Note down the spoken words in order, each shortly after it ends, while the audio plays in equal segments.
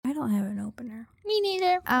don't have an opener. Me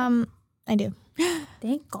neither. I do.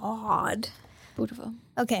 Thank God. Beautiful.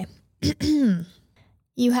 Okay.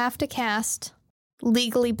 You have to cast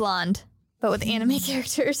Legally Blonde, but with anime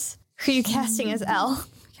characters. Who are you casting as Elle?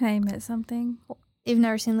 Can I admit something? You've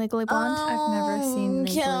never seen Legally Blonde? I've never seen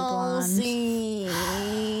Legally Kelsey.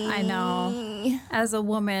 Blonde. I know. As a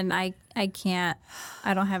woman, I can't.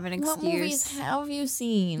 I don't have an excuse. What movies have you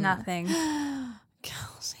seen? Nothing.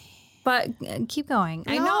 Kelsey. But keep going.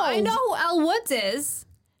 I know who Elle Woods is.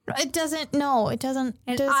 It doesn't. No, it doesn't.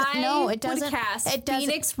 And it doesn't. Would cast it doesn't.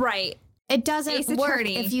 Phoenix Wright. It doesn't Ace work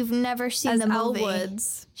Attorney if you've never seen as the Elle movie.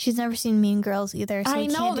 Woods. She's never seen Mean Girls either, so I we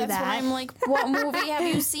know, can't do that's that. why I'm like, what movie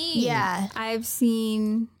have you seen? Yeah. I've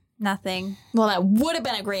seen nothing. Well, that would have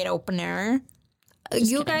been a great opener.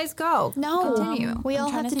 You guys go. No. Continue. We all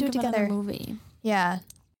have to do it together. Movie. Yeah.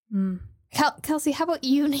 Kelsey, how about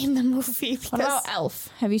you name the movie? What about Elf?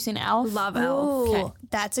 Have you seen Elf? Love Elf. Ooh, Okay.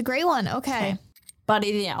 that's a great one. Okay.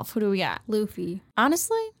 Buddy the Elf. Who do we got? Luffy.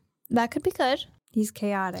 Honestly, That could be good. He's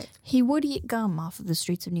chaotic. he would eat gum off of the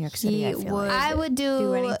streets of New York City. I feel like. I would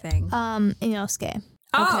do anything. Inosuke.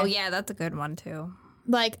 Oh, yeah, that's a good one, too.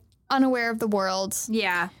 Like, unaware of the world.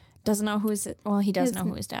 Yeah. Doesn't know who his. Well, he does know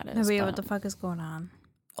who his dad is. Nobody but- what the fuck is going on.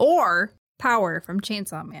 Or Power from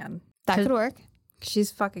Chainsaw Man. That could work.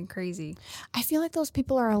 She's fucking crazy. I feel like those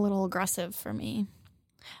people are a little aggressive for me.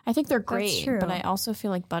 I think they're great, true. but I also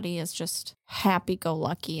feel like Buddy is just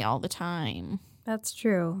happy-go-lucky all the time. That's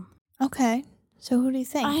true. Okay. So who do you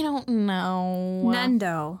think? I don't know.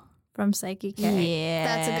 Nendo from Psyche K. Yeah.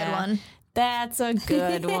 That's a good one. That's a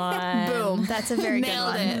good one. Boom. That's a very good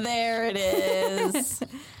Nailed one. it. There it is.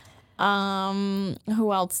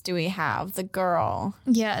 Who else do we have? The girl.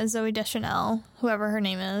 Yeah, Zoe Deschanel, whoever her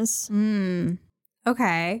name is.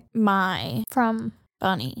 Okay. My From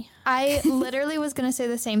bunny. I literally was going to say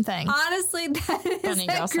the same thing. Honestly, that is Bunny a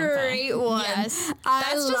girl something. great one. Yes. I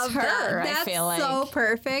That's just love that. her, I That's feel like. so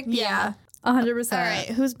perfect. Yeah. 100%. All right,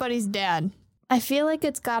 who's Buddy's dad? I feel like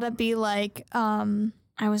it's got to be like, I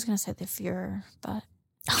was going to say the Fuhrer, but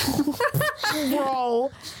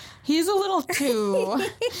Bro. he's a little too...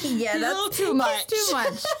 Yeah, that's a little too much. too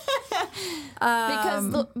much.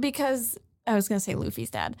 because I was going to say Luffy's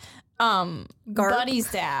dad. Garp.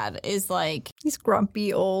 Buddy's dad is like, He's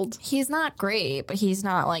grumpy old. he's not great, but he's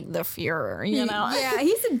not like the Fuhrer, you know? Yeah,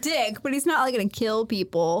 he's a dick, but he's not like gonna kill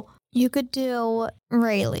people. You could do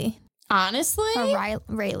Rayleigh. Honestly? Or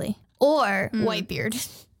Rayleigh. Or Whitebeard.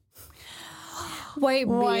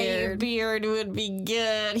 Whitebeard would be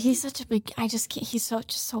good. He's such a big, I just can't, he's so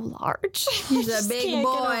large. He's I a just big can't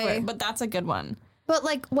get over boy. it, but that's a good one. But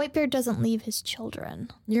like Whitebeard doesn't leave his children.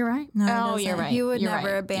 You're right. No, he oh, doesn't. you're right. He would You're never right.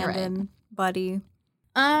 You're abandon Buddy.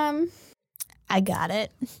 I got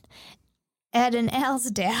it. Ed and Al's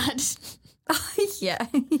dad. Yeah.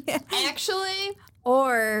 Actually,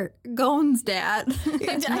 Or Gon's dad.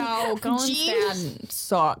 no, Gon's dad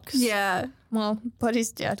sucks. Yeah. Well,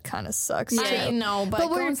 Buddy's dad kind of sucks. I too. know, but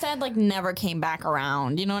Gon's dad like never came back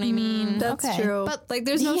around. You know what I mean? That's Okay. true. But like,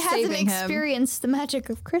 there's he no hasn't saving him. experienced the magic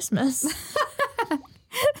of Christmas.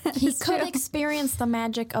 He could experience the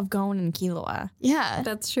magic of Gon and Killua. Yeah.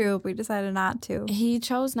 That's true. We decided not to. He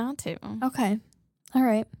chose not to. Okay. All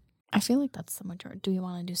right. I feel like that's the majority. Do you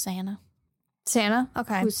want to do Santa? Santa.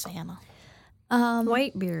 Okay. Who's Santa?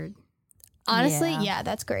 Whitebeard. Honestly, Yeah. yeah,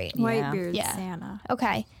 that's great. Whitebeard Yeah. Santa.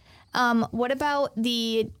 Okay. What about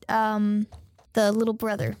the little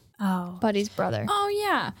brother, Oh. Buddy's brother? Oh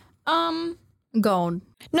yeah. Gon.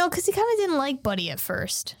 No, because he kind of didn't like Buddy at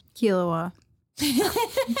first. Killua.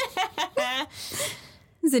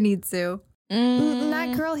 Zenitsu.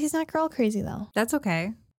 Not girl. He's not girl crazy though. That's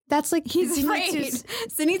okay. That's like He's afraid. Zenitsu's-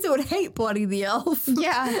 Zenitsu would hate Buddy the elf.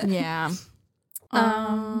 Yeah. Yeah.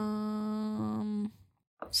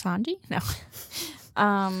 Sanji? No.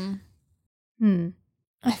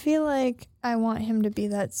 I feel like I want him to be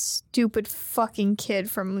that stupid fucking kid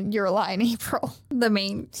from Your Lie in April. The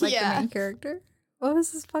main, the Yeah. main character. What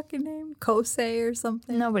was his fucking name? Kosei or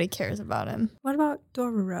something? Nobody cares about him. What about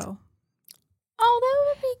Dororo? Oh, that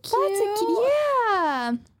would be cute. That's a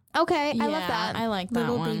yeah. Okay, I love Yeah, that. I like that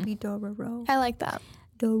Little one. baby Dororo. I like that.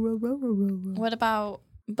 Dororo. What about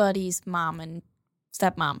Buddy's mom and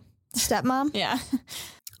stepmom? Stepmom. Yeah.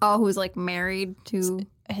 Oh, who's like married to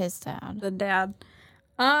His dad. the dad.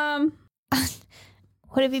 Would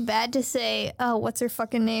it be bad to say, oh, what's her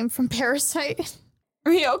fucking name from Parasite?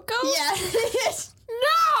 Ryoko? Yeah.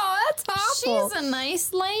 No, that's awful. She's a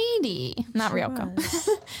nice lady. Not Ryoko.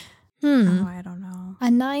 Oh, I don't know. A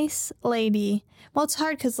nice lady. Well, it's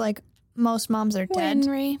hard because, like, most moms are dead.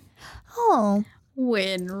 Winry. Oh,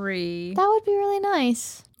 Winry. that would be really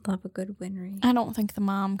nice. Love a good Winry. I don't think the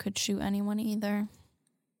mom could shoot anyone either.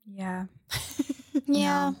 Yeah.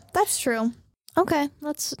 Yeah, that's true. Okay,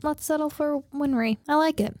 let's settle for Winry. I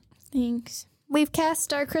like it. Thanks. We've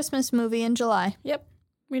cast our Christmas movie in July. Yep.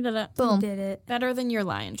 We did it. Boom. Did it. Better than your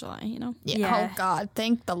lie in July, you know? Yeah. Oh, God.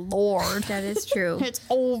 Thank the Lord. That is true. It's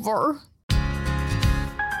over.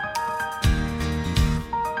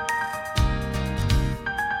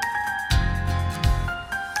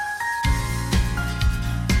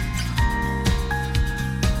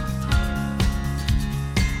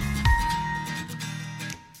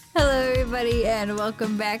 Hello, everybody, and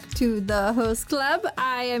welcome back to the Host Club.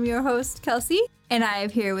 I am your host, Kelsey, and I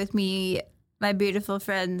have here with me my beautiful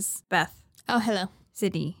friends, Beth, Oh, hello.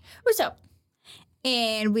 Sydney, What's up?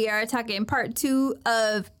 and we are talking part 2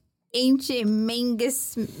 of Ancient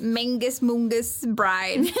Magus Bride.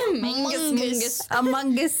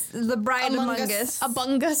 Amongus, the Bride Amongus.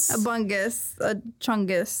 Abungus.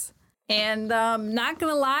 Achungus. And not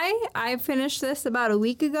gonna lie, I finished this about a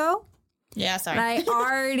week ago. Yeah, sorry. And I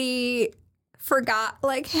already forgot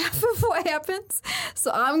like half of what happens. So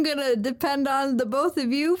I'm going to depend on the both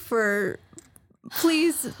of you for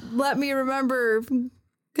please let me remember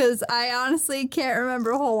because I honestly can't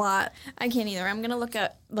remember a whole lot. I can't either. I'm going to look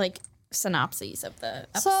at, like, synopses of the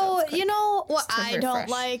episodes. So, quick. you know what to I don't refresh.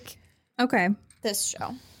 like? Okay. This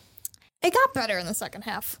show. It got better in the second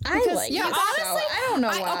half. I Because- like yeah, this honestly, show. I don't know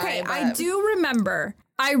why. Okay, but I do remember.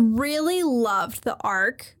 I really loved the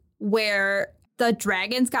arc where the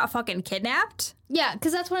dragons got fucking kidnapped. Yeah,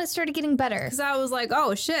 because that's when it started getting better. Because I was like,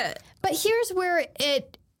 oh, shit. But here's where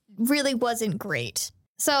it really wasn't great.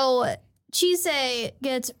 So Chise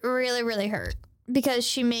gets really, really hurt because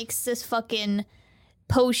she makes this fucking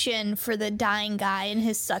potion for the dying guy and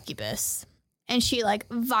his succubus. And she, like,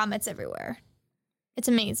 vomits everywhere. It's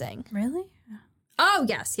amazing. Really? Oh,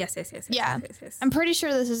 yes. Yeah. Yes. I'm pretty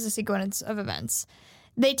sure this is a sequence of events.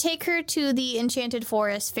 They take her to the Enchanted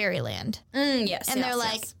Forest Fairyland. yes, And yes, they're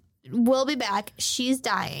like, yes. we'll be back. She's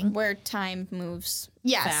dying. Where time moves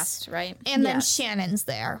Yes. fast, right? And then Yes. Shannon's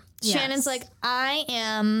there. Yes. Shannon's like, I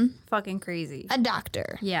am Fucking crazy. a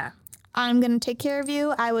doctor. Yeah. I'm going to take care of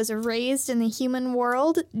you. I was raised in the human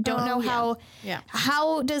world. Don't know how. Yeah.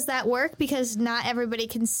 How does that work? Because not everybody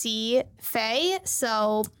can see Fae.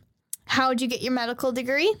 So how'd you get your medical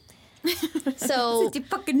degree? So You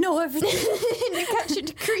fucking know everything. you got your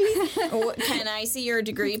degree. Can I see your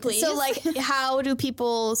degree, please? So, like, how do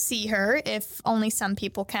people see her if only some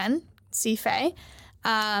people can see Fae?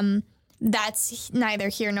 That's neither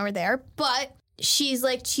here nor there. But she's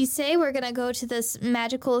like, Chise, we're going to go to this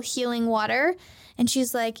magical healing water. And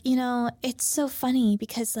she's like, you know, it's so funny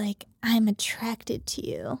because, like, I'm attracted to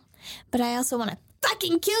you. But I also want to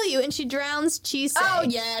fucking kill you. And she drowns Chise. Oh,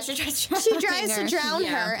 yeah. She tries To drown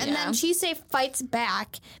her, and then Chise fights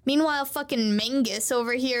back. Meanwhile, fucking Mangus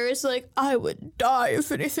over here is like, I would die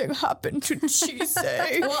if anything happened to Chise.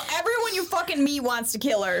 Well, everyone you fucking meet wants to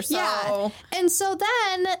kill her, so... Yeah. And so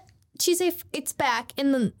then Chise fights back,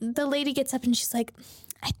 and the lady gets up and she's like,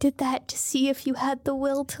 I did that to see if you had the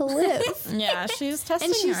will to live. Yeah, she's testing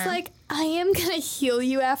And she's her. like, I am going to heal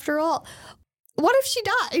you after all. What if she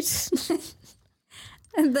died?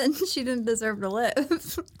 And then she didn't deserve to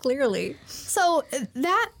live, clearly. So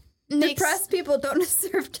that makes... Depressed people don't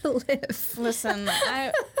deserve to live. Listen,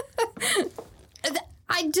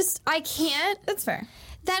 I can't. It's fair.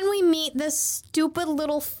 Then we meet this stupid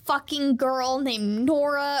little fucking girl named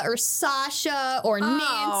Nora or Sasha or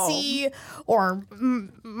Nancy or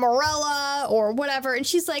Morella or whatever. And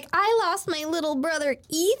she's like, I lost my little brother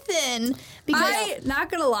Ethan. Because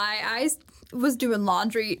Not gonna lie, I was doing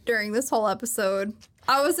laundry during this whole episode.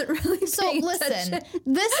 I wasn't really So paying listen, attention.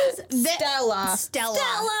 this is Stella.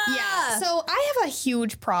 Yeah. So I have a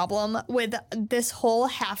huge problem with this whole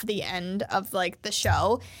half of the end of like the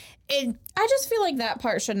show. I just feel like that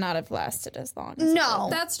part should not have lasted as long as No.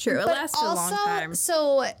 That's true. It But lasted a long time.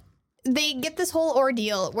 So they get this whole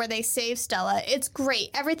ordeal where they save Stella. It's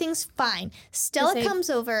great. Everything's fine. Stella save- comes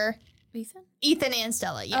over. Ethan and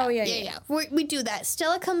Stella. Yeah. Oh, yeah. We do that.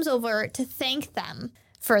 Stella comes over to thank them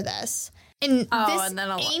for this. And this and then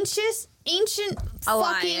ancient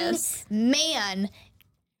Elias. fucking man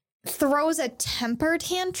throws a temper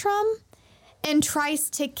tantrum and tries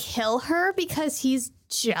to kill her because he's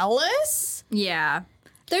jealous. Yeah.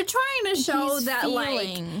 They're trying to show He's that, like,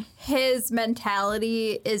 feeling. his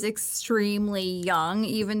mentality is extremely young,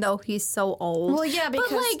 even though he's so old. Well, yeah, because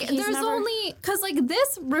but, like, he's there's never- only... Because, like,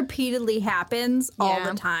 this repeatedly happens all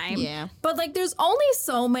Yeah. the time. Yeah. But, like, there's only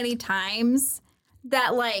so many times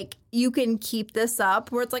that, like, you can keep this up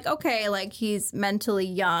where it's like, okay, like, he's mentally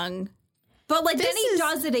young, But like then he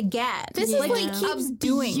does it again. This like is he like keeps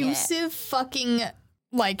doing it. abusive fucking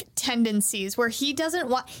like tendencies where he doesn't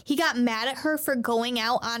want. He got mad at her for going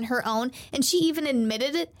out on her own, and she even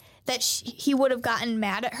admitted it that he would have gotten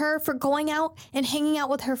mad at her for going out and hanging out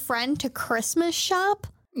with her friend to Christmas shop.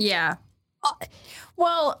 Yeah.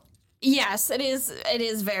 Well, yes, it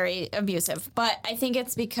is very abusive, but I think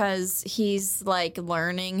it's because he's like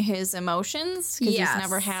learning his emotions because he's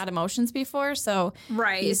never had emotions before. So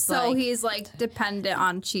he's like dependent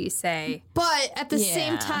on Chisei. But at the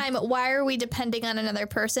same time, why are we depending on another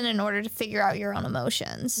person in order to figure out your own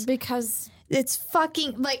emotions? Because it's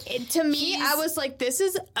fucking like to me. I was like, this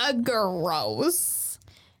is a gross.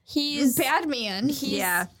 He's bad man.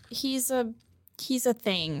 He's a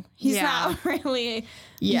thing. He's not really.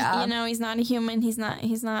 Yeah. You know, he's not a human. He's not.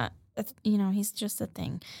 You know, he's just a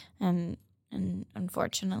thing, and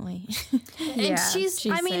unfortunately, and she's.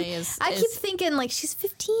 I mean, I keep thinking like she's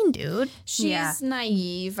 15, dude. She's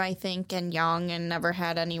naive, I think, and young, and never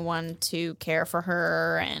had anyone to care for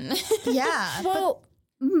her, and Well,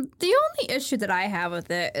 the only issue that I have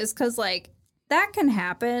with it is because like that can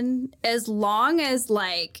happen as long as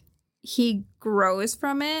like he grows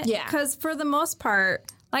from it. Yeah. Because for the most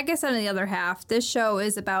part, like I said in the other half, this show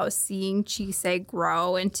is about seeing Chisei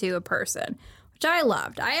grow into a person, which I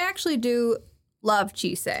loved. I actually do love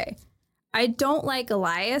Chisei. I don't like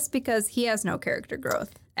Elias because he has no character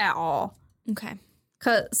growth at all. Okay.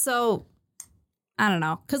 So, I don't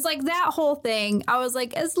know. Because, like, that whole thing, I was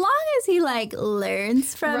like, as long as he, like,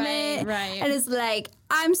 learns from it. Right. And is like,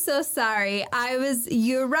 I'm so sorry.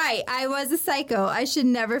 You're right. I was a psycho. I should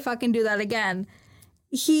never fucking do that again.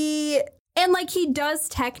 He does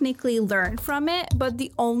technically learn from it, but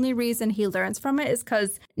the only reason he learns from it is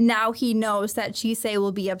because now he knows that Chisei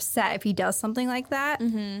will be upset if he does something like that.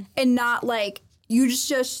 Mm-hmm. And not like, you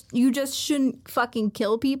just shouldn't fucking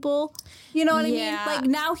kill people. You know what I mean? Like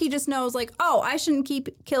now he just knows like, oh, I shouldn't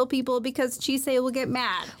kill people because Chisei will get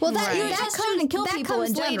mad. Well, that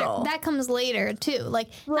comes later too. Like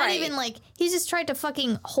not even like he's just tried to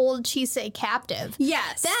fucking hold Chisei captive.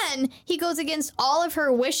 Yes. Then he goes against all of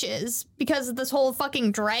her wishes because of this whole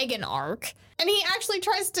fucking dragon arc, and he actually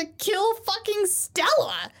tries to kill fucking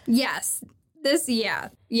Stella. Yes. I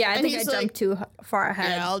think I jumped too far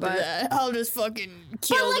ahead. Yeah, I'll do that. I'll just fucking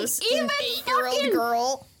kill this 8-year-old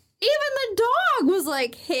girl. Even the dog was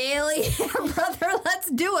like, Haley, brother,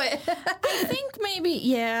 let's do it. I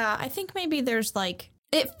think maybe there's like,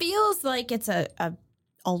 it feels like it's a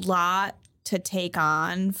lot to take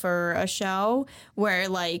on for a show where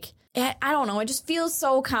like, I don't know, it just feels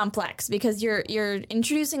so complex because you're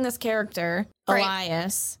introducing this character,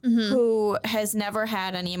 Elias, who has never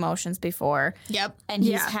had any emotions before. Yep. And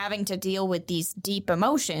he's having to deal with these deep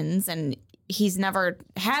emotions, and he's never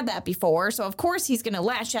had that before. So, of course, he's going to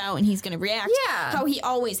lash out and he's going to react how he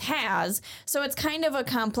always has. So it's kind of a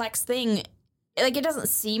complex thing. Like, it doesn't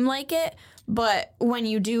seem like it, but when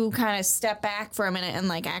you do kind of step back for a minute and,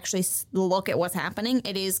 like, actually look at what's happening,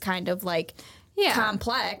 it is kind of, like,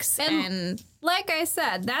 complex. And like I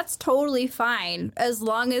said, that's totally fine as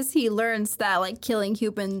long as he learns that, like, killing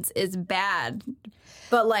humans is bad.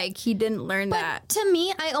 But, like, he didn't learn that. To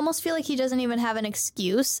me, I almost feel like he doesn't even have an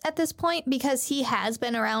excuse at this point because he has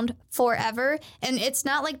been around forever. And it's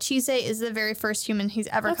not like Chisei is the very first human he's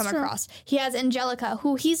ever come across. He has Angelica,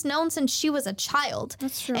 who he's known since she was a child.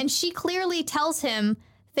 That's true. And she clearly tells him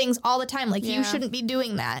things all the time, like, you shouldn't be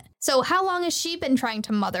doing that. So how long has she been trying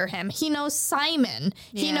to mother him? He knows Simon.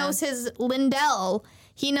 He knows his Lindell.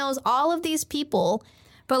 He knows all of these people.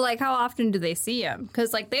 But, like, how often do they see him?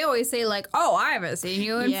 Because, like, they always say, like, oh, I haven't seen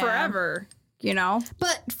you in forever, you know?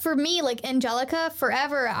 But for me, like, Angelica,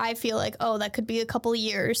 forever, I feel like, oh, that could be a couple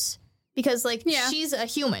years. Because, like, she's a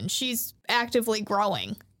human. She's actively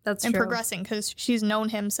growing. That's and true. progressing because she's known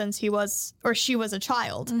him since she was a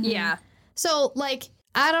child. Mm-hmm. Yeah. So, like,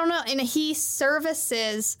 I don't know. And he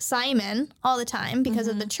services Simon all the time because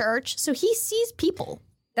of the church. So he sees people.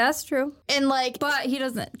 That's true. And like, but he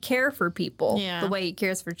doesn't care for people the way he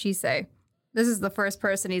cares for Chisei. This is the first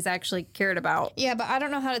person he's actually cared about. Yeah, but I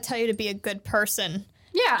don't know how to tell you to be a good person.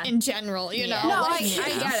 Yeah. In general, you know. No, I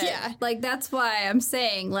get it. Yeah. Like, that's why I'm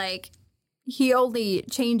saying, like, he only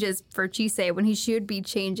changes for Chisei when he should be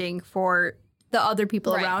changing for the other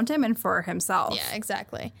people around him and for himself. Yeah,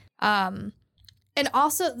 exactly. And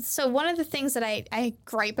also, so one of the things that I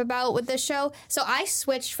gripe about with this show, so I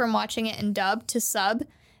switched from watching it in dub to sub,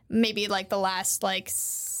 maybe like the last like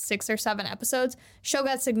 6 or 7 episodes. Show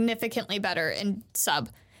got significantly better in sub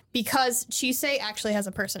because Chisei actually has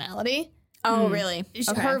a personality. Oh, really?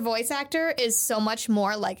 Okay. Her voice actor is so much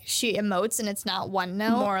more like she emotes and it's not one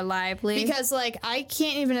note. More lively. Because like I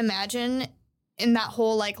can't even imagine in that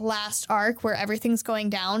whole like last arc where everything's going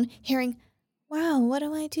down, hearing, wow, what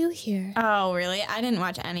do I do here? Oh, really? I didn't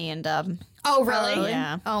watch any in dub. Oh, really?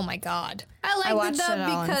 Yeah. Oh, my God. I like the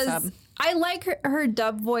dub because I like her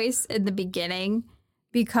dub voice in the beginning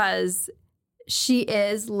because she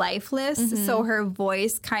is lifeless. So her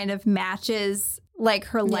voice kind of matches like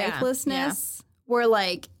her lifelessness. Where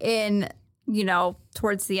like in, you know,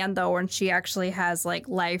 towards the end though, when she actually has like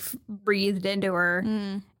life breathed into her,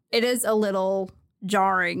 it is a little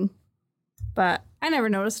jarring. But I never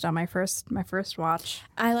noticed on my first watch.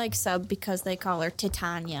 I like sub because they call her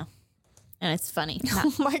Titania. And it's funny.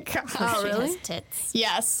 Oh, my God. Oh, really? She has tits.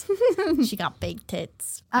 Yes. She got big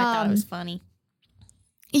tits. I thought it was funny.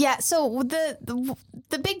 Yeah, so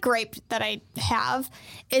the big gripe that I have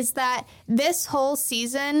is that this whole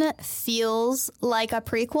season feels like a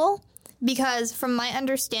prequel because from my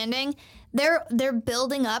understanding, they're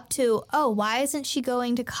building up to, oh, why isn't she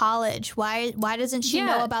going to college? Why doesn't she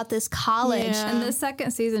know about this college? Yeah. In the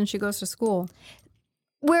second season, she goes to school.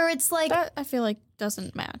 Where it's like... That, I feel like,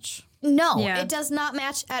 doesn't match. No, it does not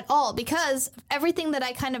match at all because everything that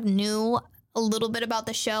I kind of knew a little bit about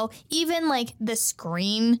the show, even like the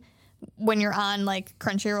screen when you're on like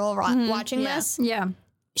Crunchyroll watching this. Yeah.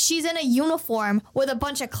 She's in a uniform with a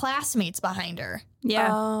bunch of classmates behind her. Yeah.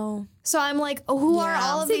 Oh. So I'm like, who are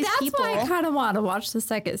all of these people? That's why I kind of want to watch the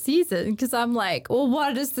second season because I'm like, well,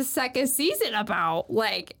 what is the second season about?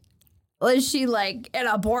 Like, is she like in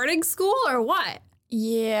a boarding school or what?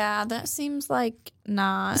 Yeah, that seems like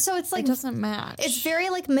not. So it's like, it doesn't match. It's very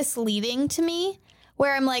like misleading to me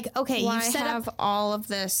where I'm like, okay, why you set have up all of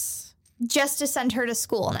this just to send her to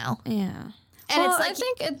school now. Yeah. And it's like, I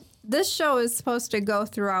think this show is supposed to go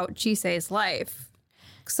throughout Chisei's life.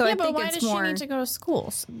 So I think why it's does more she need to go to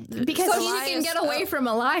school? Because so she can get away from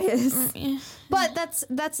Elias. But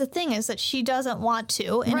that's the thing is that she doesn't want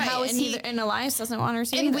to, and right, how is he? And Elias doesn't want her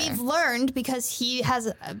to And either. we've learned because he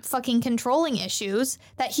has fucking controlling issues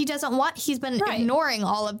that he doesn't want. He's been ignoring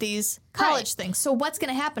all of these college things. So what's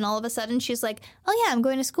going to happen? All of a sudden, she's like, "Oh yeah, I'm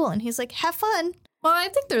going to school," and he's like, "Have fun." Well, I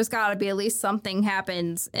think there's got to be at least something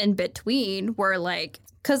happens in between where like,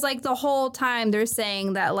 because like the whole time they're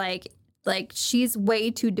saying that like she's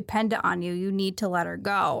way too dependent on you. You need to let her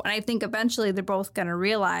go. And I think eventually they're both going to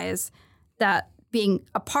realize that being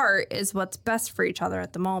apart is what's best for each other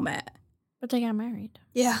at the moment. But they got married.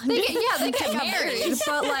 Yeah, They get married.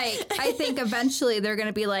 But like, I think eventually they're going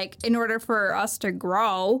to be like, in order for us to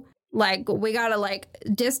grow, like we got to like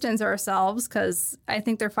distance ourselves because I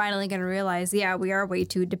think they're finally going to realize, yeah, we are way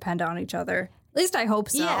too dependent on each other. At least I hope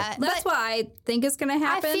so. Yeah, that's what I think is going to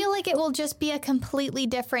happen. I feel like it will just be a completely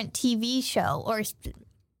different TV show or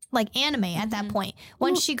like anime at that point.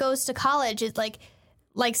 Once she goes to college, it's like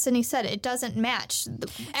Sydney said, it doesn't match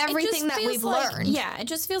everything that we've learned. Yeah, it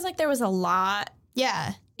just feels like there was a lot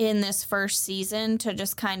in this first season to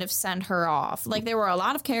just kind of send her off. Like there were a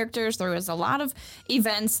lot of characters, there was a lot of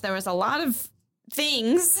events, there was a lot of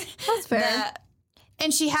things. That's fair.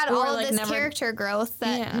 And she had all of this character growth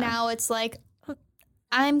that now it's like,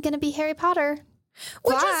 I'm going to be Harry Potter.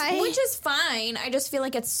 Which is fine. I just feel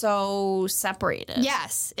like it's so separated.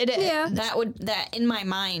 Yes, it is. Yeah. That in my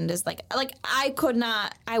mind is like I would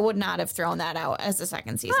not have thrown that out as the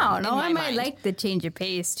second season. I don't know. I might mind. like the change of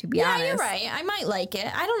pace, to be honest. Yeah, you're right. I might like it.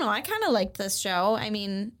 I don't know. I kind of liked this show. I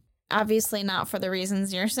mean, obviously not for the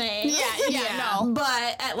reasons you're saying. No.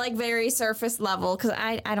 But at like very surface level, because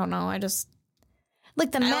I don't know. I just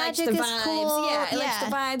like the magic liked the is vibes. cool. Yeah, I liked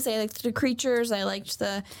the vibes. I liked the creatures. I liked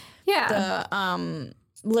the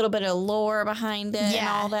little bit of lore behind it and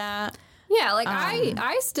all that. Yeah, like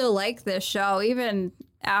I still like this show even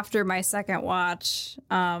after my second watch.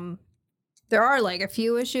 There are like a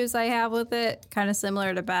few issues I have with it, kind of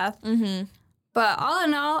similar to Beth. Mm-hmm. But all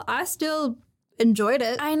in all, I still enjoyed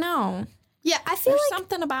it. I know. Yeah, I feel There's like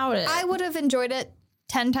something about it. I would have enjoyed it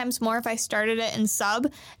 10 times more if I started it in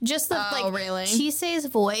sub. Just the really? Chisei's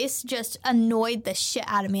voice just annoyed the shit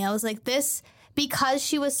out of me. I was like, this, because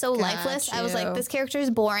she was so lifeless, I was like, this character is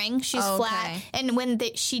boring. She's flat. And when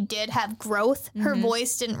she did have growth, her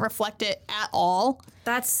voice didn't reflect it at all.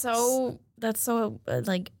 That's sad. I'm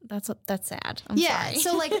sorry.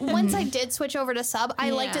 So like once I did switch over to sub, I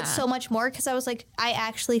liked it so much more because I was like, I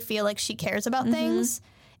actually feel like she cares about things.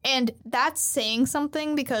 And that's saying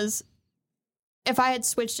something because if I had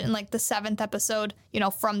switched in like the 7th episode,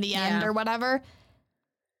 from the end or whatever,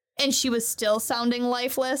 and she was still sounding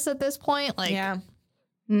lifeless at this point, like,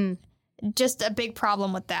 just a big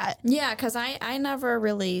problem with that. Yeah, because I never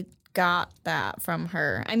really got that from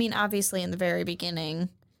her. I mean, obviously in the very beginning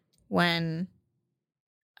when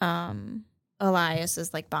Elias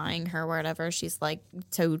is like buying her whatever. She's like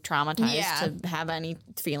too traumatized to have any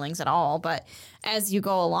feelings at all. But as you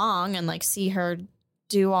go along and like see her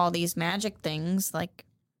do all these magic things, like,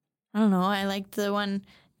 I don't know, I liked the one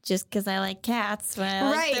just because I like cats. When I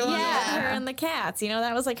liked the one with her and the cats. You know,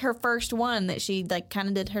 that was like her first one that she like kind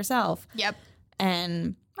of did herself. Yep.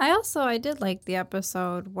 And I did like the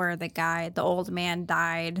episode where the old man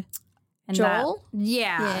died. And Joel?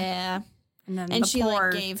 Yeah. And then and she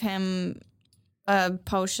like gave him a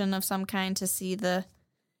potion of some kind to see the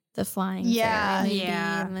flying fairy, maybe.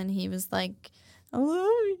 Yeah. And then he was like, I love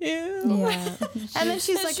you. Yeah. And then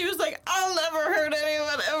she was like, I'll never hurt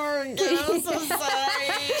anyone ever again. I'm so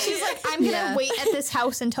sorry. She's like, I'm gonna wait at this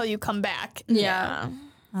house until you come back. Yeah.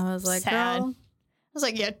 I was like, sad. girl. I was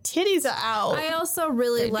like, yeah, titties are out. I also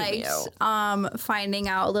really liked finding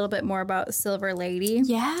out a little bit more about Silver Lady.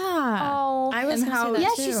 Yeah. Oh, I was gonna say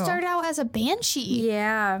that too. She started out as a banshee.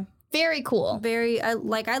 Yeah. Very cool. I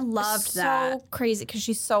loved that. So crazy because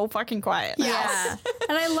she's so fucking quiet. Yeah.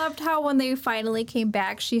 And I loved how when they finally came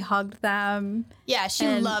back, she hugged them. Yeah, she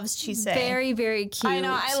loves Chise. Very, very cute. I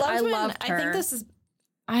know. I loved her. I think this is,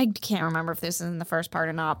 I can't remember if this is in the first part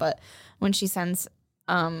or not, but when she sends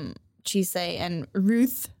Chise and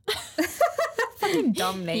Ruth, fucking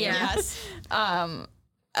dumb name. Yes.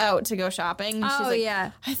 Out to go shopping. Oh, she's like,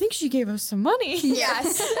 yeah. I think she gave us some money.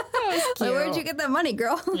 Yes. That was cute. Like, where'd you get that money,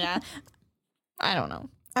 girl? Yeah. I don't know.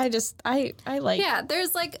 I like. Yeah,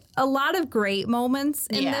 there's like a lot of great moments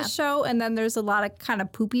in this show, and then there's a lot of kind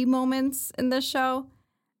of poopy moments in this show,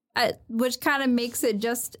 which kind of makes it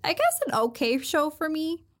just, I guess, an okay show for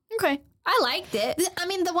me. Okay. I liked it. I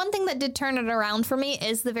mean, the one thing that did turn it around for me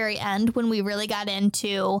is the very end when we really got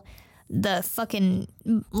into the fucking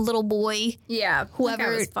little boy. Yeah. Whoever. That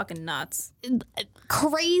guy was fucking nuts.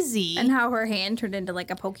 Crazy. And how her hand turned into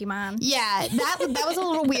like a Pokemon. Yeah, that was a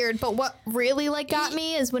little weird. But what really like got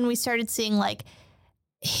me is when we started seeing like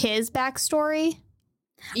his backstory.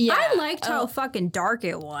 Yeah. I liked how fucking dark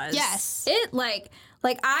it was. Yes. It like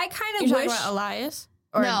I kind of You're wish. talking about Elias?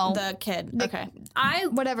 Or No. the kid. Okay.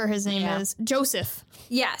 Whatever his name is. Joseph.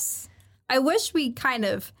 Yes. I wish we kind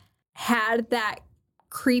of had that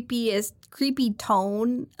creepy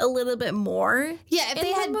tone a little bit more. Yeah, if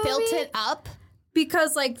they had built it up.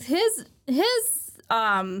 Because like his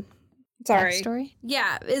Backstory?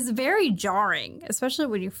 Yeah, is very jarring, especially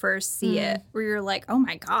when you first see it, where you're like, oh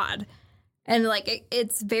my God. And like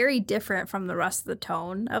it's very different from the rest of the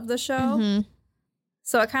tone of the show. Mm-hmm.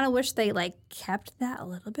 So I kind of wish they like kept that a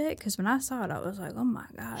little bit, because when I saw it, I was like, oh my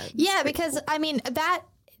God. Yeah, because I mean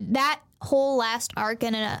that whole last arc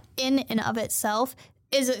in and of itself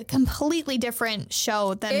is a completely different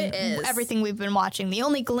show than everything we've been watching. The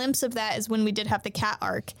only glimpse of that is when we did have the cat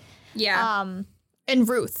arc. Yeah. And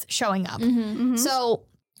Ruth showing up. Mm-hmm. So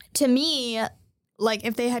to me, like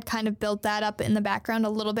if they had kind of built that up in the background a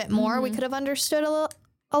little bit more, we could have understood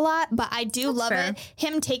a lot. But I do love it.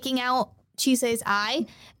 Him taking out Chise's eye.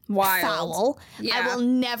 Wild. Foul. Yeah. I will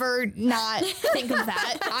never not think of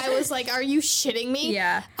that. I was like, are you shitting me?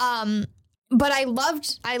 Yeah. But I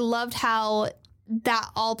loved how that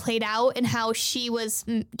all played out and how Chise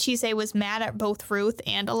was mad at both Ruth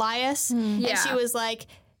and Elias. And she was like,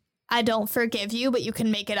 I don't forgive you, but you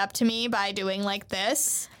can make it up to me by doing like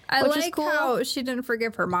this. I which like is cool. how she didn't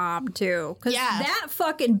forgive her mom, too. Because that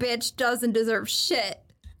fucking bitch doesn't deserve shit.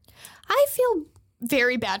 I feel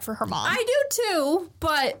very bad for her mom. I do, too,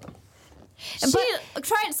 but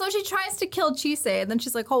she tries to kill Chise, and then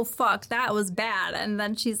she's like, oh, fuck, that was bad. And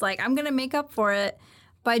then she's like, I'm going to make up for it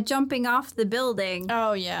by jumping off the building.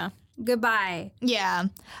 Oh, yeah. Goodbye. Yeah.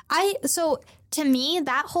 So to me,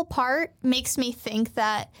 that whole part makes me think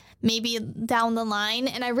that maybe down the line,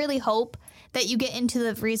 and I really hope that you get into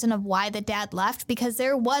the reason of why the dad left, because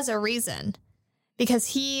there was a reason.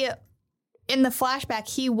 Because in the flashback,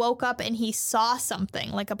 he woke up and he saw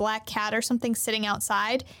something, like a black cat or something sitting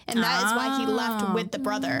outside, and that is why he left with the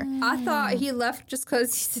brother. I thought he left just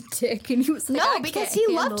because he's a dick, and he was like, no, because he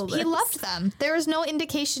loved them. There was no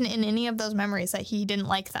indication in any of those memories that he didn't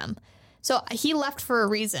like them. So he left for a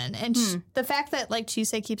reason. And the fact that, like,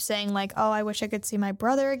 Chise keeps saying, like, oh, I wish I could see my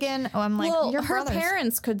brother again. Oh, I'm like, well, your her brothers.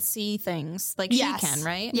 parents could see things like Yes. she can,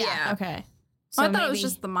 right? Yeah. Okay. So I thought it was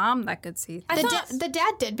just the mom that could see. The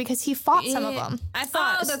dad did, because he fought some of them. I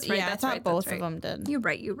thought, that's right. Yeah, That's I thought right. both That's of them did. You're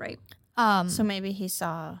right. So maybe he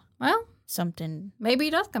saw Well, something Maybe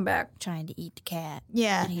he does come back. trying to eat the cat.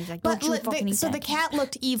 Yeah. And he's like, But don't you fucking eat so that the cat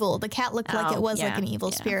looked evil. The cat looked like it was like an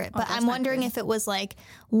evil spirit. But that's I'm not wondering good. if it was like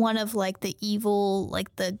one of like the evil,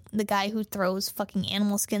 like the guy who throws fucking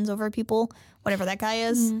animal skins over people, whatever that guy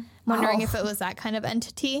is. I'm wondering if it was that kind of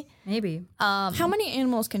entity. Maybe. How many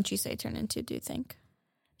animals can she say turn into, do you think?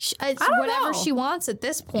 Whatever know. she wants at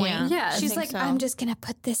this point. Yeah, I She's think like, so. I'm just going to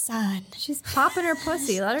put this on. She's popping her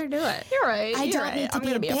pussy. Let her do it. You're right. I don't need to I'm be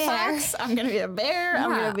gonna a be a bear. fox. I'm going to be a bear. I'm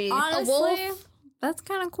going to be honestly, a wolf. that's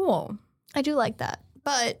kind of cool. I do like that.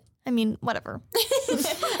 But, I mean, whatever.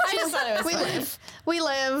 I just thought it was We funny. live. We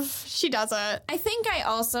live. She doesn't. I think I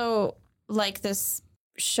also like this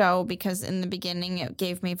show because in the beginning it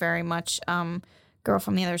gave me very much Girl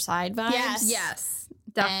from the Other Side vibes. Yes.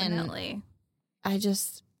 Definitely. I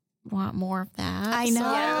just want more of that. I So know.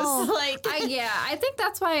 I was like, I think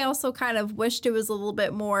that's why I also kind of wished it was a little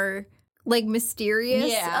bit more like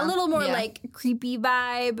mysterious, Yeah. a little more Yeah. like creepy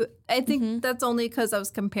vibe. I think that's only because I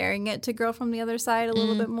was comparing it to Girl from the Other Side a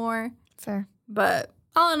little bit more. fair. But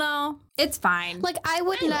all in all, it's fine. Like, I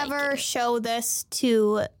would I like never it. show this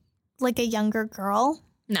to, like, a younger girl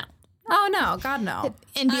No. Oh no, God no.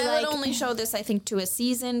 and be I like, would only show this, I think, to a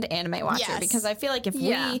seasoned anime watcher Yes. because I feel like if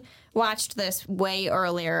Yeah. we watched this way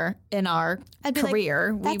earlier in our I'd be like,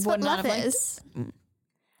 career, we that's would what not love have liked it. is.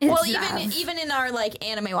 Well, It's not. even in our like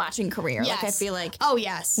anime watching career, like I Yes. feel like Oh,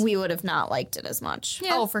 yes. we would have not liked it as much.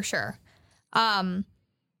 Yeah. Oh, for sure.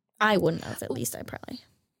 I wouldn't have. At least I probably.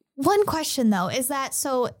 One question, though, is that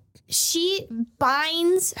so she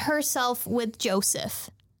binds herself with Joseph,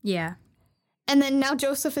 Yeah. and then now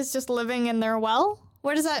Joseph is just living in their well?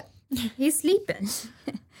 Where does that... He's sleeping.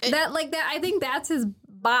 that I think that's his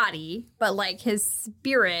body, but like his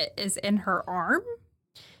spirit is in her arm.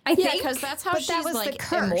 I Yeah, think because that's how But that she's was the like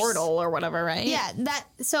curse. immortal or whatever, right? Yeah, that...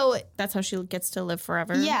 So... That's how she gets to live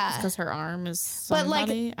forever. Yeah. because her arm is But,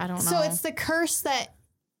 somebody. like, I don't know. So it's the curse that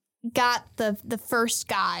got the first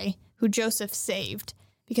guy who Joseph saved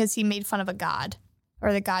because he made fun of a god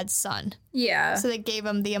or the god's son. Yeah. So they gave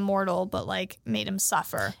him the immortal, but like made him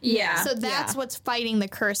suffer. Yeah. So that's what's fighting the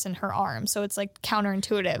curse in her arm. So it's like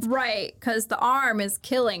counterintuitive. Right, because the arm is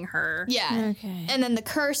killing her. Yeah. Okay. And then the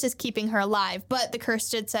curse is keeping her alive, but the curse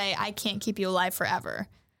did say, I can't keep you alive forever.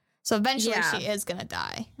 So eventually Yeah. she is going to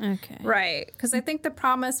die. Okay. Right, because I think the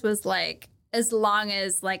promise was like, as long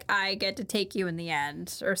as like I get to take you in the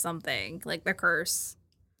end or something, like the curse.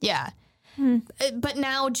 Yeah. But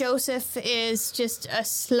now Joseph is just a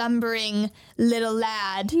slumbering little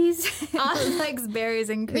lad. He's likes berries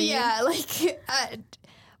and cream. Yeah, like,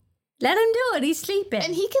 Let him do it. He's sleeping.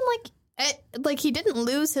 and he can like he didn't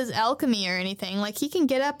lose his alchemy or anything. Like he can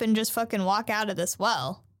get up and just fucking walk out of this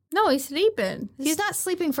well. no, he's sleeping. He's not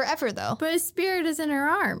sleeping forever though. But his spirit is in her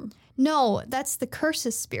arm. No, that's the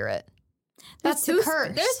curse's spirit. That's the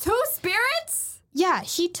curse. There's two spirits? Yeah,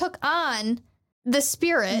 he took on the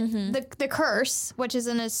spirit, the curse, which is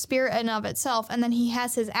in his spirit in of itself, and then he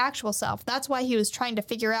has his actual self. That's why he was trying to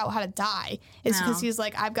figure out how to die. It's because he was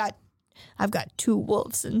like, I've got two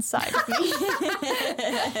wolves inside of me.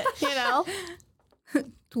 You know?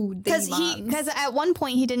 Two Because at one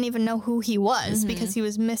point he didn't even know who he was because he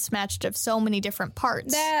was mismatched of so many different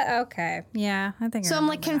parts. Okay. Yeah, I think So I'm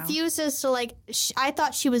like confused as to like I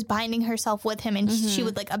thought she was binding herself with him and she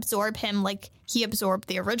would like absorb him like he absorbed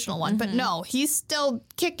the original one, but no, he's still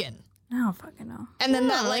kicking. I don't fucking know. And then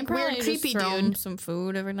that like weird creepy dude. some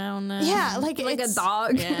food every now and then. Yeah, like Like a it's-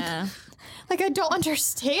 dog. Yeah. Like I don't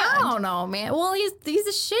understand. I don't know, man. Well, he's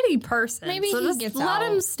a shitty person. Maybe so he just gets let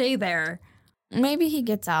him out. stay there. Maybe he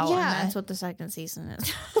gets out, Yeah. and that's what the second season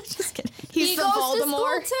is. Just kidding. He's He the goes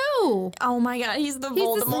Voldemort. to school too. Oh my god, he's the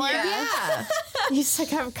Voldemort. Yeah. He's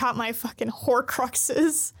like, I've got my fucking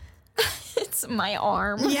Horcruxes. It's my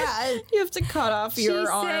arm. Yeah. You have to cut off your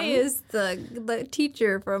arm. Shisei is the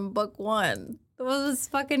teacher from book 1. What was his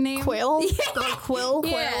fucking name? Quill? Yeah. Quill?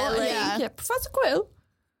 Yeah, Quill? like- Yeah. Professor Quill.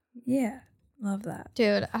 Yeah. Love that.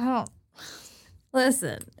 Dude, I don't.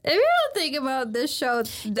 Listen, if you don't think about this show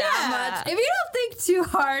that much, if you don't think too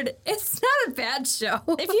hard, it's not a bad show.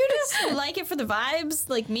 If you just like it for the vibes,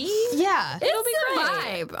 like me, Yeah. it'll be It's a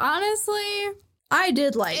great. vibe. Honestly, I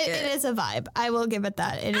did like it. It is a vibe. I will give it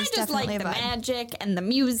that. It I is just like definitely the a vibe. magic and the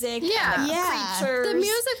music. Yeah. and the Yeah. creatures. The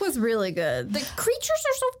music was really good. The creatures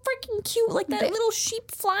are so freaking cute, like that little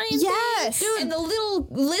sheep flying Yes. thing, and the little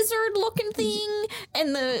lizard-looking thing,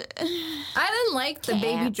 and the I didn't like the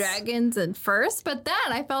baby Cats. dragons at first, but then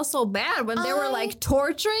I felt so bad when they were like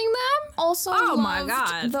torturing them. also Oh my loved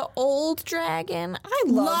God. the old dragon. I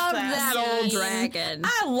loved Loved that old scene. dragon.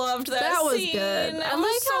 I loved that. That was scene. good. That I was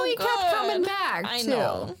like how so he kept good. coming back. back, I too.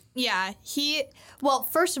 know. Yeah, well,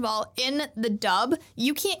 first of all, in the dub,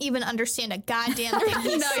 you can't even understand a goddamn thing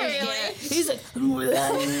he's saying. really? He's like,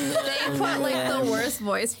 They put, like, the worst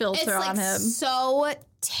voice filter it's on like him. so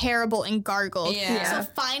terrible and gargled. Yeah. So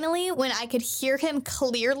finally, when I could hear him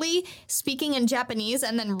clearly speaking in Japanese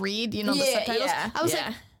and then read, the subtitles, I was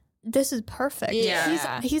like, this is perfect.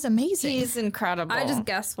 Yeah. He's amazing. He's incredible. I just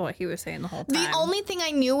guessed what he was saying the whole time. The only thing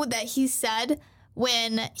I knew that he said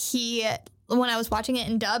when I was watching it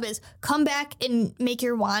in dub is come back and make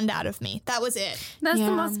your wand out of me. That was it. That's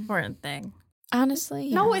the most important thing. honestly.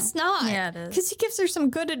 No, it's not. Yeah, it is. Because he gives her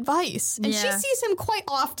some good advice. And she Yeah. sees him quite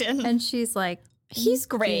often. And she's like, He's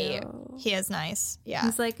great. He is nice. Yeah.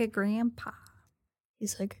 he's like a grandpa.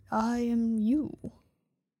 He's like, I am you.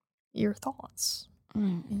 Your thoughts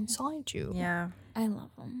inside you. Yeah. I love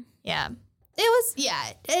him. Yeah. It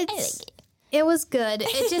was good.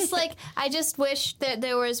 It just like, I just wish that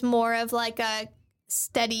there was more of like a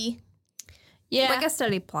steady Like a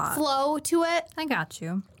steady plot. flow to it. I got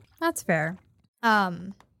you. That's fair.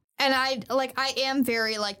 And I am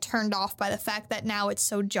very like turned off by the fact that now it's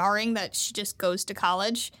so jarring that she just goes to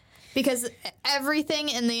college, because everything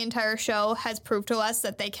in the entire show has proved to us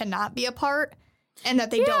that they cannot be apart and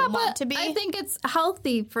that they don't want to be. I think it's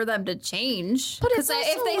healthy for them to change. But it's because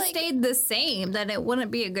if also, they like- stayed the same, then it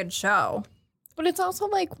wouldn't be a good show. But it's also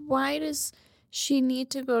like, why does she need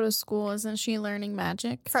to go to school? Isn't she learning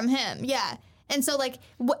magic? From him, yeah. And so like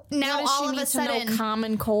now What does all she of need a to know sudden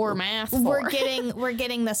Common Core math we're for? we're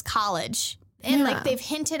getting this college, and like they've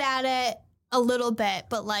hinted at it a little bit,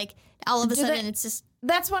 but like all of a sudden it's just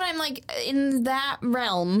That's what I'm like, in that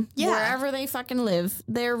realm, Yeah. wherever they fucking live,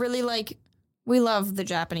 they're really like, we love the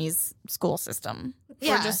Japanese school system.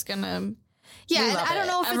 Yeah. We're just gonna. yeah. we And love I don't it.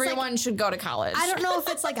 know if everyone should go to college. I don't know if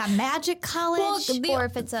it's like a magic college or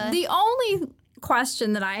if it's a The only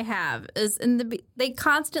question that I have is they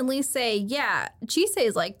constantly say, yeah, Chisei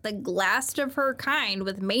is like the last of her kind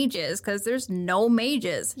with mages because there's no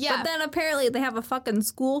mages. Yeah. But then apparently they have a fucking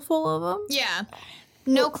school full of them. yeah.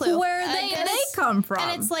 No clue. Where And they it's- come from.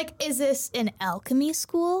 And it's like, is this an alchemy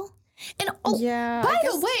school? And Yeah, by I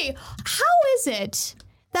the way, how is it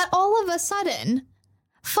that all of a sudden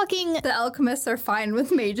fucking the alchemists are fine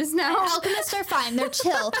with mages now. alchemists are fine, they're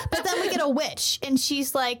chill, but then we get a witch and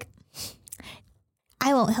she's like,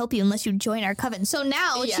 I won't help you unless you join our coven. So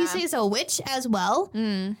now Yeah. she says a witch as well.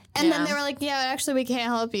 And then they were like, yeah, actually we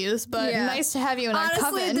can't help you, but Yeah. nice to have you in our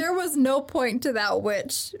Honestly, coven. there was no point to that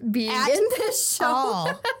witch being At in this show.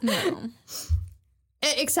 all. No.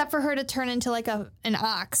 Except for her to turn into like an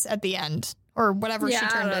ox at the end. Or whatever Yeah, she I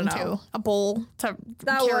turned don't into. know. A bull to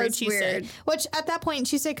That carry was Chisei. weird. Which at that point,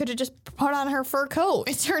 Chisei could have just put on her fur coat.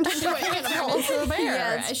 It turned into an animal. Into a bear.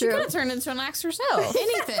 Yeah, it's she true. could have turned into an ox herself.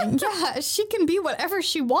 Anything. Yeah, she can be whatever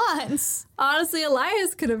she wants. Honestly,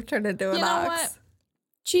 Elias could have turned into an You know ox. what?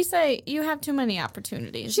 Chisei, you have too many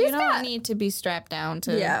opportunities. She's you don't got- need to be strapped down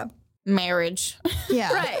to Yeah. marriage.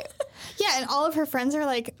 Yeah. Right. Yeah, and all of her friends are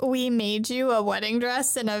like, we made you a wedding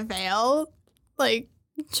dress and a veil. Like,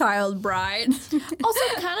 Child bride. Also,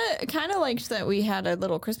 kind of liked that we had a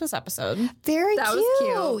little Christmas episode. very That cute.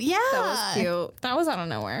 was cute. Yeah. That was cute. That was out of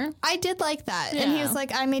nowhere. I did like that. And he Yeah. was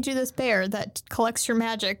like, I made you this bear that collects your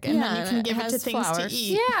magic and then Yeah, you can and give it it to has things flowers. to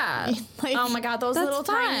eat. Yeah. Like, Oh my god, those That's little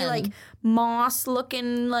tiny, fun. like moss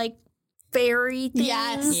looking, like fairy things.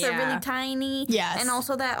 Yes. They're Yeah. really tiny. Yes. And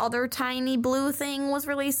also that other tiny blue thing was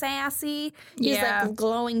really sassy. He's Yeah. like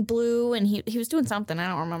glowing blue, and he was doing something. I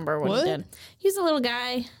don't remember what he did. He's a little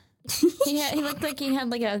guy. He looked like he had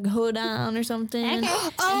like a hood on or something. And he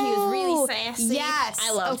was really sassy. Yes.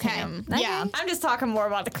 I loved Okay. him. Yeah. I'm just talking more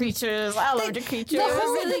about the creatures. I love the creatures. The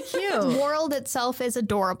whole really cute. world itself is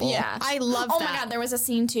adorable. Yeah. I love Oh that. my god, there was a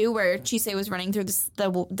scene too where Chisei was running through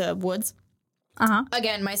the woods. Uh-huh.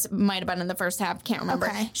 Again, might have been in the first half. Can't remember.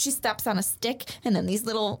 Okay. She steps on a stick, and then these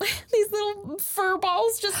little fur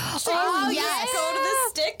balls just Oh, go yes. to the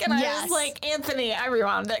stick, and I Yes. was like, Anthony, I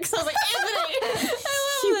rewound it because I was like, Anthony,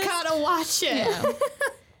 You gotta watch it.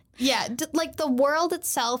 Yeah, like the world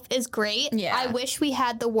itself is great. Yeah. I wish we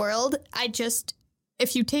had the world.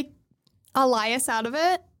 If you take Elias out of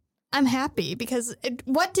it, I'm happy because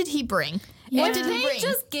what did he bring? What did he They bring?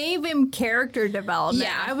 just gave him character development.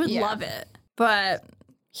 Yeah, I would yeah. love it. But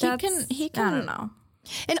He that's- can- I don't know.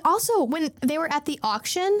 And also, when they were at the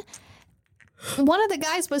auction, one of the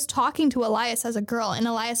guys was talking to Elias as a girl, and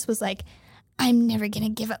Elias was like, I'm never gonna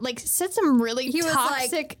give up. Like, said some really He was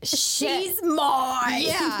toxic like, shit. she's mine.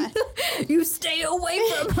 Yeah. You stay away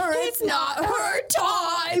from her. It's not her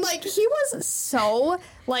time. Like, he was so,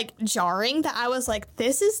 like, jarring that I was like,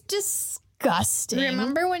 this is disgusting.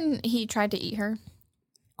 Remember when he tried to eat her?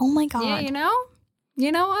 Oh my God. Yeah, you know?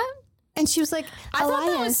 You know what? And she was like, I thought that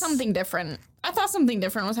was Elias. something different. I thought something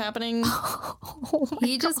different was happening.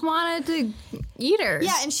 He just wanted to eat her.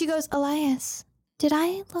 Yeah, and she goes, Elias, did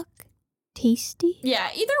I look tasty? Yeah,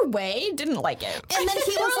 either way, didn't like it. And then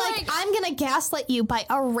he was like, I'm going to gaslight you by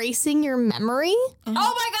erasing your memory. Oh my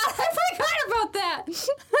God, I forgot about that.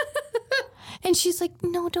 And she's like,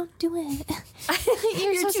 no, don't do it.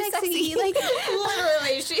 You're so too sexy. sexy. Like,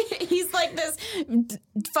 Literally, he's like this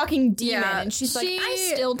fucking demon, Yeah, and she's like, she- I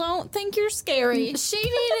still don't think you're scary. She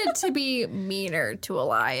needed to be meaner to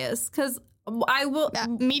Elias because I will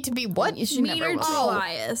me to be what? She never meaner to was.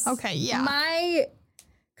 Elias. Okay, yeah.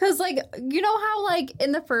 Because, like, you know how, like,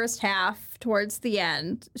 in the first half, towards the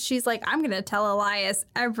end, she's like, I'm going to tell Elias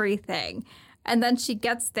everything. And then she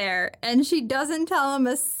gets there, and she doesn't tell him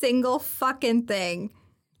a single fucking thing.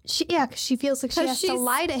 Because she feels like she 'Cause has to she's-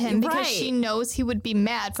 lie to him because right. she knows he would be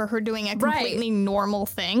mad for her doing a Right. completely normal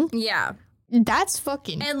thing. Yeah. That's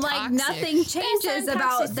fucking And, like, toxic. nothing changes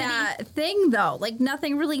about toxicity. that thing, though. Like,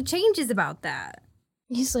 nothing really changes about that.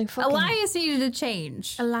 He's like, fucking... Elias needed to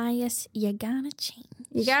change. Elias, you gotta change.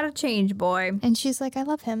 You gotta change, boy. And she's like, I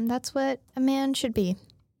love him. That's what a man should be.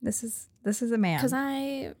 This is a man. Because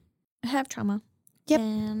I have trauma. Yep.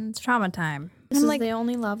 And It's trauma time. this I'm is like- the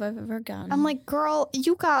only love I've ever gotten. I'm like, girl,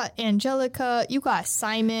 you got Angelica, you got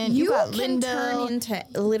Simon, you got can Linda. turn into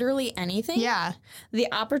literally anything. Yeah, The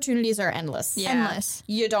opportunities are endless. Yeah. endless.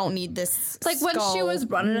 You don't need this. It's like when she skull was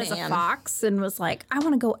running as a man. fox and was like, I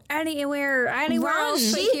want to go anywhere Run.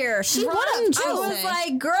 else but here. She Run, would've, I was Jose.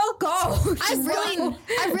 like, girl, go.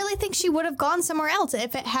 I really think she would have gone somewhere else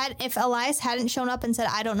if Elias hadn't shown up and said,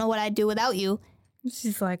 I don't know what I'd do without you.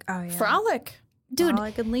 She's like, oh, yeah. Frolic. Dude,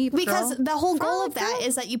 I could leave, because girl. the whole goal of that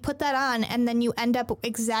is that you put that on and then you end up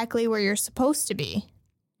exactly where you're supposed to be.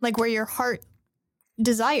 Like where your heart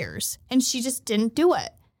desires. And she just didn't do it.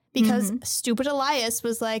 Because stupid Elias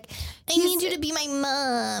was like, I need you to be my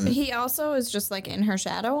mom. He also is just like in her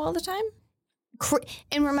shadow all the time.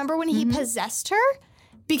 And remember when he possessed her?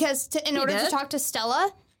 Because in order to did? talk to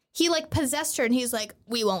Stella, he like possessed her and he's like,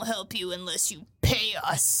 we won't help you unless you pay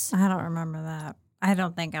us. I don't remember that. I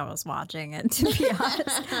don't think I was watching it, to be honest.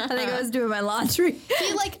 I think I was doing my laundry.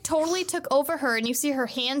 He like totally took over her and you see her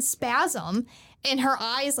hands spasm and her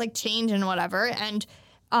eyes like change and whatever. And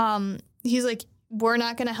he's like, we're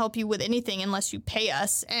not going to help you with anything unless you pay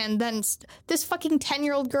us. And then this fucking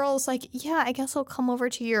 10-year-old girl is like, yeah, I guess I'll come over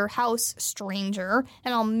to your house, stranger,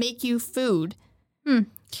 and I'll make you food.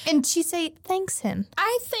 And she say, thanks him.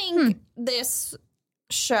 I think this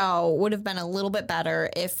show would have been a little bit better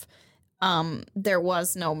if there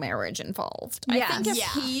was no marriage involved. Yes. I think if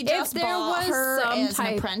Yeah. he If just there bought was her some as an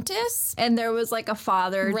type- apprentice. And there was like a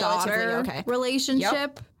father-daughter Relatively okay.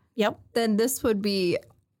 relationship, Yep. then this would be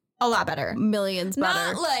A lot better. millions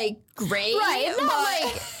better. Not like great. Right, not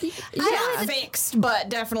but like- yeah, fixed, but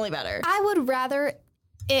definitely better. I would rather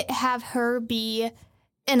it have her be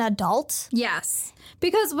an adult. Yes.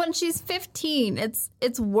 Because when she's 15,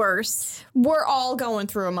 it's worse. We're all going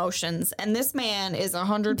through emotions, and this man is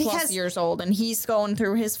 100 plus Because- years old, and he's going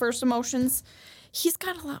through his first emotions. He's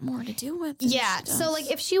got a lot more to deal with. than Yeah. she does. So like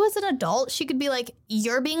if she was an adult, she could be like,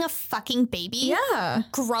 you're being a fucking baby. yeah,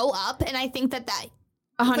 Grow up. And I think that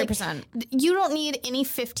 100%. you don't need any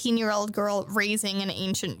 15-year-old girl raising an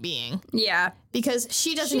ancient being Yeah. because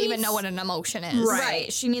she doesn't She even needs- know what an emotion is.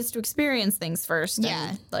 Right. She needs to experience things first. Yeah.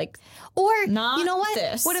 And, like, Or Not you know what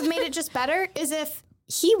this. would have made it just better is if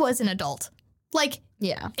he was an adult. Like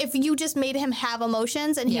yeah. if you just made him have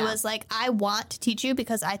emotions and he Yeah. was like, I want to teach you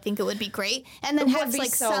because I think it would be great. And then It would have be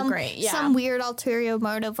like so some great, yeah. some weird ulterior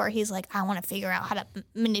motive where he's like, I want to figure out how to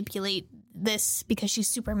manipulate this because she's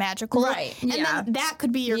super magical. Right, And yeah. then that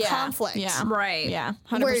could be your Yeah, conflict. yeah. Right. Yeah,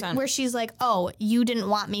 Where, 100%. where she's like, oh, you didn't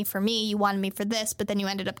want me for me. You wanted me for this, but then you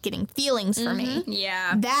ended up getting feelings for me.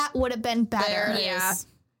 Yeah. That would have been better. There it Yeah. is.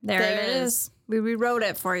 There, There it it is. We rewrote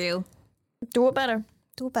it for you. Do it better.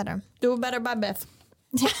 Do it better. Do it better by Beth.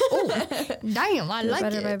 Damn, I like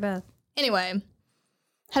Better by it. Beth. Anyway,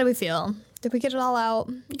 how do we feel? Did we get it all out?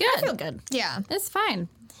 Good. I feel good. Yeah. It's fine.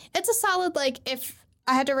 It's a solid, like, if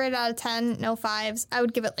I had to rate it out of 10, no 5s, I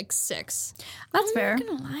would give it like 6. That's fair. I'm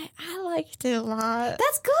not gonna lie, I liked it a lot.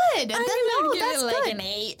 That's good. I'm no, gonna give that's it like good. an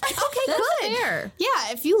 8. Okay, That's good. fair.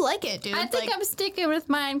 Yeah, if you like it, dude. I think like, I'm sticking with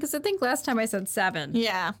mine because I think last time I said 7.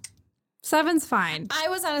 Yeah. 7's fine. I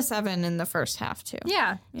was at a 7 in the first half too.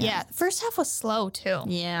 Yeah. yeah, the first half was slow too.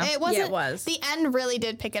 Yeah. It wasn't. Yeah, it was. The end really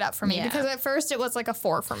did pick it up for me Yeah. because at first it was like a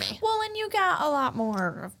 4 for me. Well, and you got a lot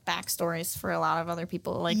more of backstories for a lot of other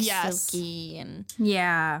people, like Yes. Silky and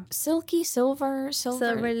Yeah. Silver.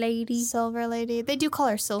 Silver Lady. Silver Lady. They do call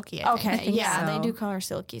her Silky, I think. Okay, think yeah, so. they do call her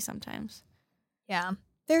Silky sometimes. Yeah.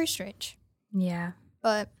 Very strange. Yeah.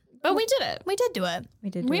 But we did it. we did do it.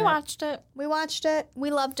 We watched it. We watched it.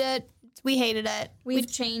 We loved it. We hated it.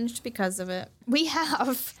 We've changed because of it. We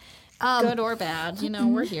have. Good or bad.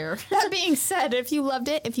 We're here. That being said, if you loved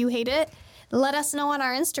it, if you hate it, let us know on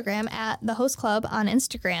our Instagram at The Host Club on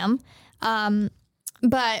Instagram.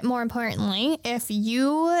 But more importantly, if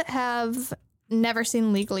you have never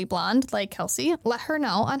seen Legally Blonde like Kelsey, let her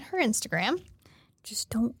know on her Instagram. Just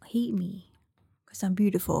don't hate me because I'm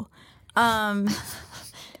beautiful. She's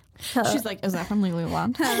like, is that from Legally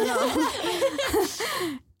Blonde?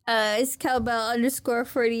 It's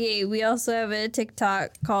cowbell_48. We also have a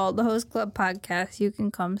TikTok called The Host Club Podcast. You can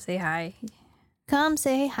come say hi. Come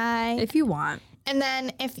say hi. If you want. And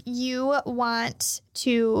then if you want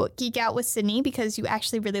to geek out with Sydney because you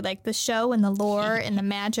actually really like the show and the lore and the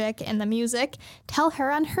magic and the music, tell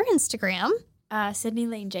her on her Instagram. Sydney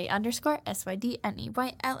Lane J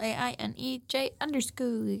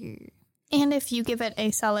 _SYDNEYLAINEJ_. And if you give it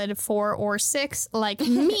a solid 4 or 6 like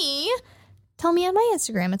me, tell me on my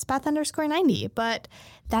Instagram. It's Beth_90. But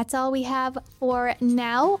that's all we have for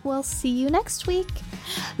now. We'll see you next week.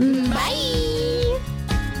 Bye.